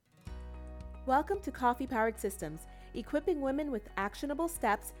Welcome to Coffee Powered Systems, equipping women with actionable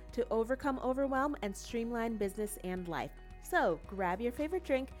steps to overcome overwhelm and streamline business and life. So grab your favorite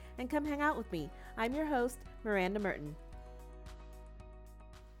drink and come hang out with me. I'm your host, Miranda Merton.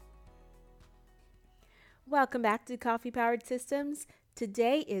 Welcome back to Coffee Powered Systems.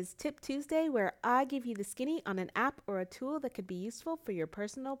 Today is Tip Tuesday, where I give you the skinny on an app or a tool that could be useful for your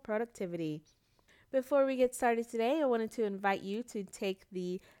personal productivity. Before we get started today, I wanted to invite you to take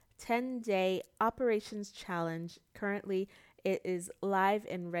the 10-day operations challenge. Currently, it is live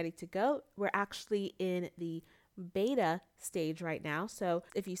and ready to go. We're actually in the beta stage right now. So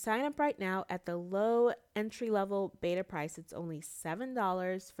if you sign up right now at the low entry level beta price, it's only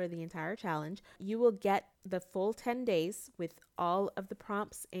 $7 for the entire challenge. You will get the full 10 days with all of the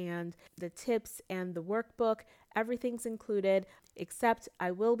prompts and the tips and the workbook. Everything's included, except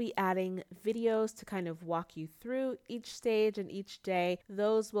I will be adding videos to kind of walk you through each stage and each day.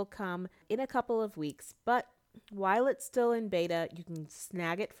 Those will come in a couple of weeks, but while it's still in beta, you can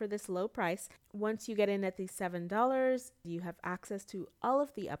snag it for this low price. Once you get in at the $7, you have access to all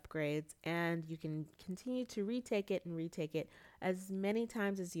of the upgrades, and you can continue to retake it as many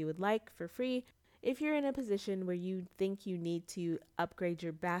times as you would like for free. If you're in a position where you think you need to upgrade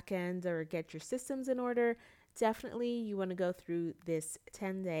your backend or get your systems in order, definitely you want to go through this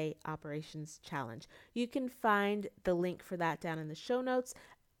 10-day operations challenge. You can find the link for that down in the show notes,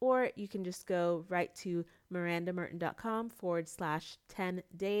 or you can just go right to mirandamerton.com/10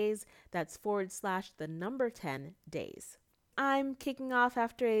 days. That's /10 days. I'm kicking off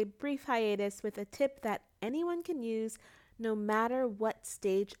after a brief hiatus with a tip that anyone can use no matter what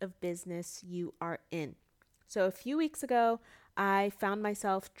stage of business you are in. So a few weeks ago, I found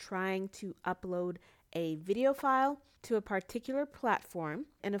myself trying to upload a video file to a particular platform,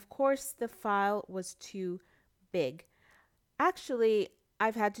 and of course the file was too big. Actually,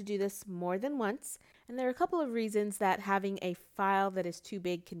 I've had to do this more than once, and there are a couple of reasons that having a file that is too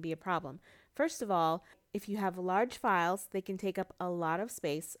big can be a problem. First of all, if you have large files, they can take up a lot of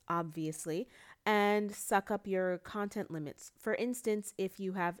space, obviously, and suck up your content limits. For instance, if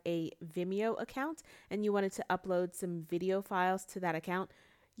you have a Vimeo account and you wanted to upload some video files to that account,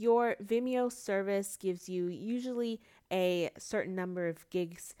 your Vimeo service gives you usually a certain number of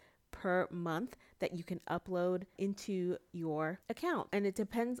gigs per month that you can upload into your account. And it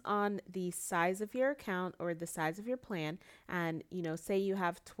depends on the size of your account or the size of your plan. And, say you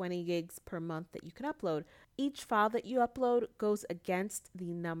have 20 gigs per month that you can upload. Each file that you upload goes against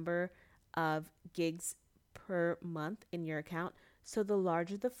the number of gigs per month in your account. So the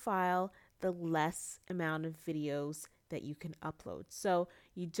larger the file, the less amount of videos that you can upload. So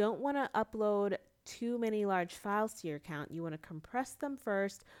you don't want to upload too many large files to your account. You want to compress them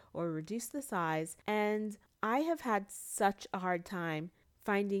first or reduce the size. And I have had such a hard time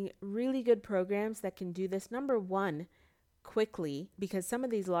finding really good programs that can do this. Number one, quickly, because some of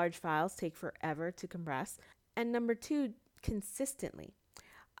these large files take forever to compress. And number two, consistently.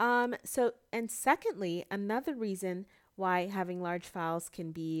 And secondly, another reason why having large files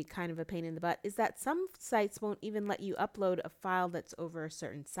can be kind of a pain in the butt is that some sites won't even let you upload a file that's over a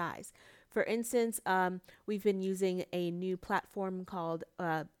certain size. For instance, we've been using a new platform called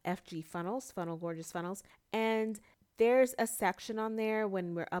FG Funnels, Funnel Gorgeous Funnels, and there's a section on there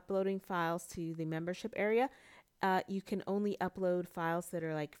when we're uploading files to the membership area. You can only upload files that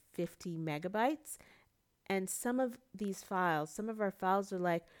are like 50 megabytes. And some of our files are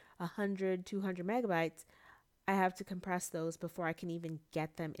like 100, 200 megabytes. I have to compress those before I can even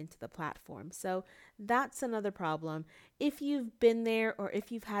get them into the platform. So that's another problem. If you've been there or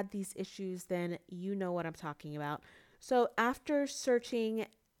if you've had these issues, then you know what I'm talking about. So after searching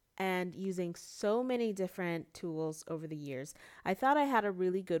and using so many different tools over the years, I thought I had a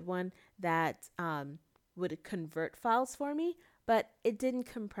really good one that would convert files for me, but it didn't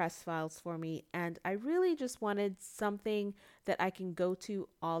compress files for me. And I really just wanted something that I can go to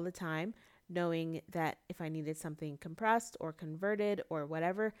all the time, knowing that if I needed something compressed or converted or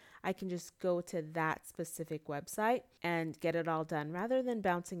whatever, I can just go to that specific website and get it all done rather than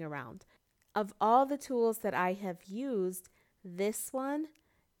bouncing around. Of all the tools that I have used, this one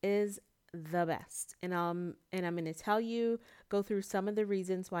is the best. And I'm going to go through some of the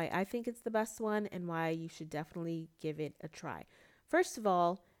reasons why I think it's the best one and why you should definitely give it a try. First of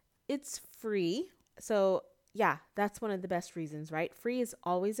all, it's free. So yeah, that's one of the best reasons, right? Free is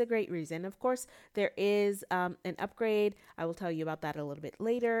always a great reason. Of course, there is an upgrade. I will tell you about that a little bit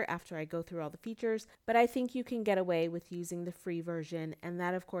later after I go through all the features. But I think you can get away with using the free version. And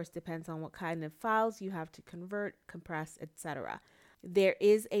that, of course, depends on what kind of files you have to convert, compress, etc. There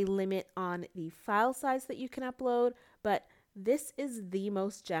is a limit on the file size that you can upload, but This is the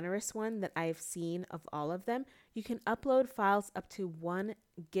most generous one that I've seen of all of them. You can upload files up to 1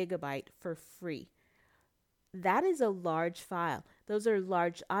 GB for free. That is a large file. Those are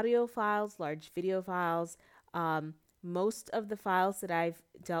large audio files, large video files. Most of the files that I've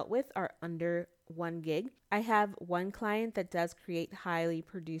dealt with are under 1 gig. I have one client that does create highly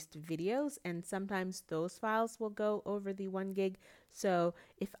produced videos, and sometimes those files will go over the 1 gig. So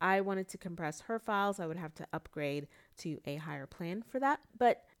if I wanted to compress her files, I would have to upgrade to a higher plan for that.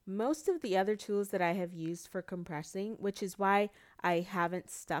 But most of the other tools that I have used for compressing, which is why I haven't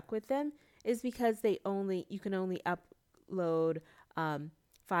stuck with them, is because you can only upload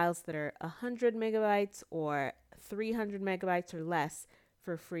files that are 100 megabytes or 300 megabytes or less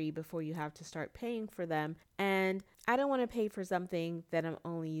for free before you have to start paying for them. And I don't want to pay for something that I'm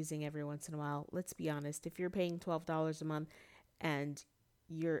only using every once in a while. Let's be honest, if you're paying $12 a month and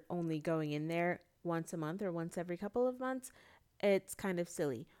you're only going in there once a month or once every couple of months, it's kind of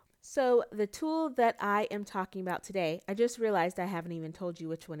silly. So the tool that I am talking about today, I just realized I haven't even told you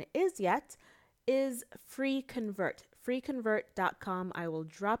which one it is yet, is FreeConvert. FreeConvert.com. I will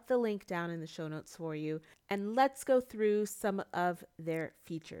drop the link down in the show notes for you. And let's go through some of their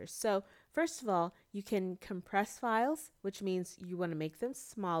features. So first of all, you can compress files, which means you want to make them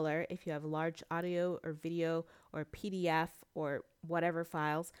smaller. If you have large audio or video or PDF or whatever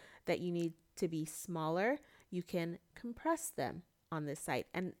files that you need to be smaller, you can compress them on this site.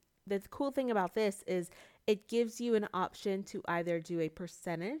 And the cool thing about this is it gives you an option to either do a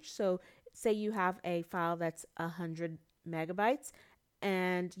percentage. So say you have a file that's 100 megabytes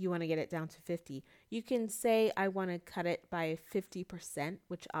and you want to get it down to 50. You can say, I want to cut it by 50%,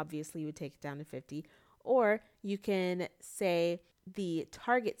 which obviously would take it down to 50. Or you can say the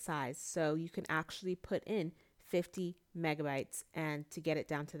target size. So you can actually put in 50 megabytes and to get it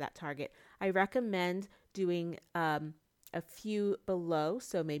down to that target. I recommend doing a few below.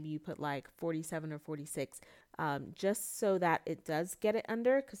 So maybe you put like 47 or 46, just so that it does get it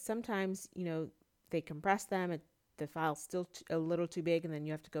under, because sometimes, they compress them, the file's still a little too big, and then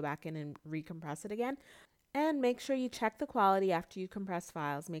you have to go back in and recompress it again. And make sure you check the quality after you compress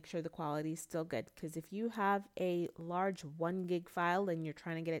files. Make sure the quality is still good, because if you have a large 1 gig file and you're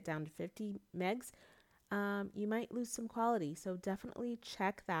trying to get it down to 50 megs, you might lose some quality. So definitely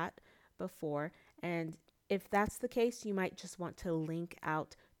check that before. And if that's the case, you might just want to link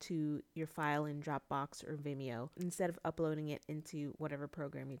out to your file in Dropbox or Vimeo instead of uploading it into whatever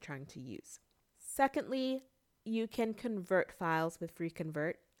program you're trying to use. Secondly, you can convert files with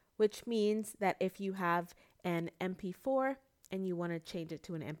FreeConvert, which means that if you have an MP4 and you want to change it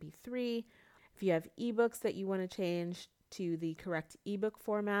to an MP3, if you have ebooks that you want to change to the correct ebook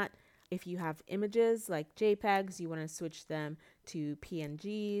format, if you have images like JPEGs, you want to switch them to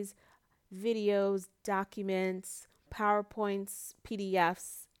PNGs, videos, documents, PowerPoints,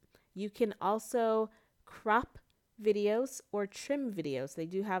 PDFs. You can also crop videos or trim videos. They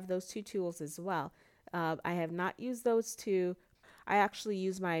do have those two tools as well. I have not used those two. I actually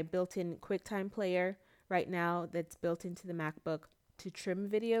use my built-in QuickTime player right now that's built into the MacBook to trim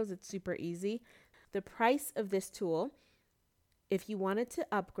videos. It's super easy. The price of this tool, if you wanted to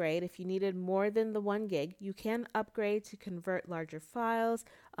upgrade, if you needed more than the 1 gig, you can upgrade to convert larger files,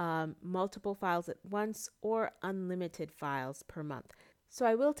 multiple files at once, or unlimited files per month. So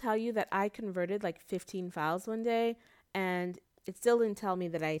I will tell you that I converted like 15 files one day, and it still didn't tell me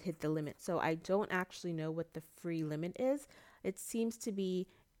that I had hit the limit. So I don't actually know what the free limit is. It seems to be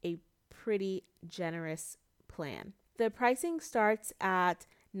a pretty generous plan. The pricing starts at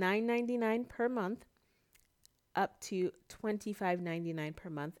 $9.99 per month, up to $25.99 per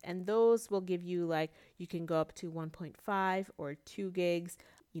month, and those will give you you can go up to 1.5 or 2 gigs.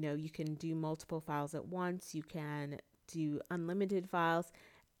 You can do multiple files at once. You can do unlimited files.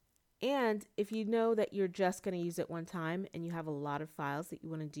 And if you know that you're just going to use it one time and you have a lot of files that you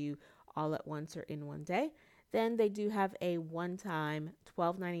want to do all at once or in one day, then they do have a one-time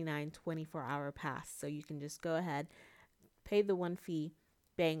 $12.99 24-hour pass. So you can just go ahead, pay the one fee,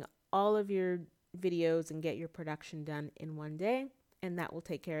 bang all of your videos and get your production done in one day, and that will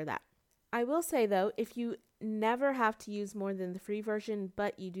take care of that. I will say though, if you never have to use more than the free version,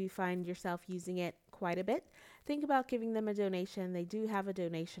 but you do find yourself using it quite a bit, think about giving them a donation. They do have a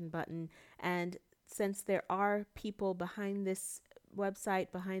donation button, and since there are people behind this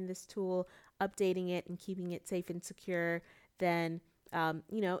website, behind this tool, updating it and keeping it safe and secure, then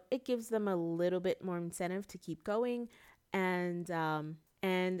it gives them a little bit more incentive to keep going. And I'm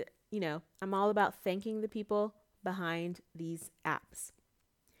all about thanking the people behind these apps.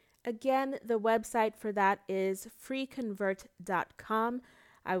 Again, the website for that is freeconvert.com.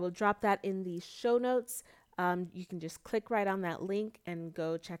 I will drop that in the show notes. You can just click right on that link and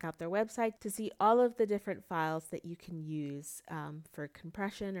go check out their website to see all of the different files that you can use for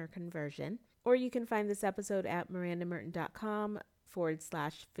compression or conversion. Or you can find this episode at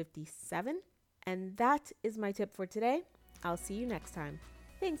mirandamerton.com/57. And that is my tip for today. I'll see you next time.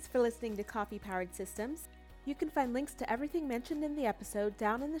 Thanks for listening to Coffee Powered Systems. You can find links to everything mentioned in the episode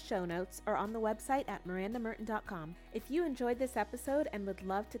down in the show notes or on the website at mirandamerton.com. If you enjoyed this episode and would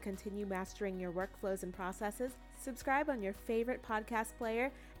love to continue mastering your workflows and processes, subscribe on your favorite podcast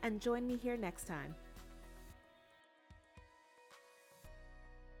player and join me here next time.